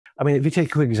I mean, if you take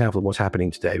a quick example of what's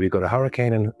happening today, we've got a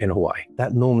hurricane in Hawaii.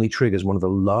 That normally triggers one of the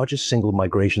largest single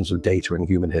migrations of data in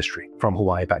human history from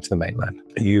Hawaii back to the mainland.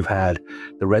 You've had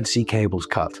the Red Sea cables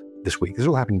cut this week. This is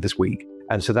all happening this week.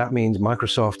 And so that means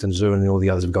Microsoft and Zoom and all the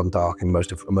others have gone dark in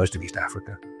most of East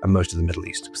Africa and most of the Middle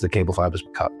East because the cable fibers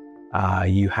were cut.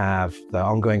 You have the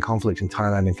ongoing conflict in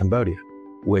Thailand and Cambodia,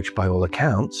 which by all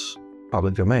accounts,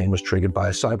 public domain, was triggered by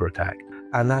a cyber attack.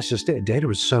 And that's just it. Data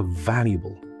is so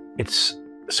valuable. It's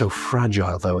so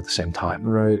fragile, though, at the same time.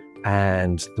 Right.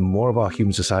 And the more of our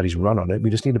human societies run on it, we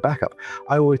just need a backup.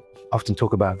 I always often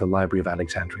talk about the Library of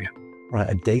Alexandria, right?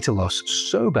 A data loss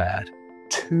so bad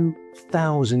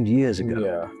 2,000 years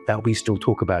ago that we still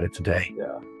talk about it today.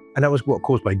 Yeah. And that was what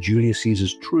caused by Julius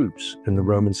Caesar's troops in the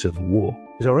Roman Civil War.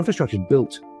 Because our infrastructure is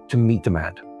built to meet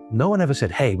demand. No one ever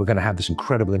said, hey, we're going to have this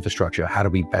incredible infrastructure. How do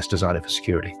we best design it for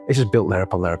security? It's just built layer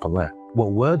upon layer upon layer.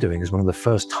 What we're doing is one of the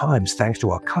first times, thanks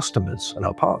to our customers and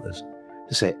our partners,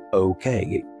 to say,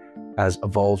 okay, as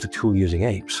evolved to tool-using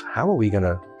apes, how are we going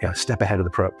to step ahead of the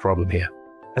problem here?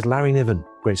 As Larry Niven,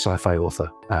 great sci-fi author,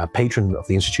 patron of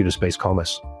the Institute of Space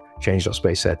Commerce,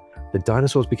 Change.Space said, the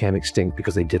dinosaurs became extinct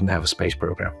because they didn't have a space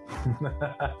program.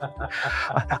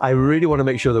 I really want to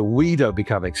make sure that we don't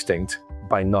become extinct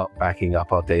by not backing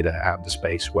up our data out into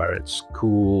space where it's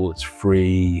cool, it's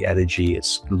free, energy,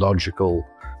 it's logical,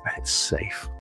 and it's safe.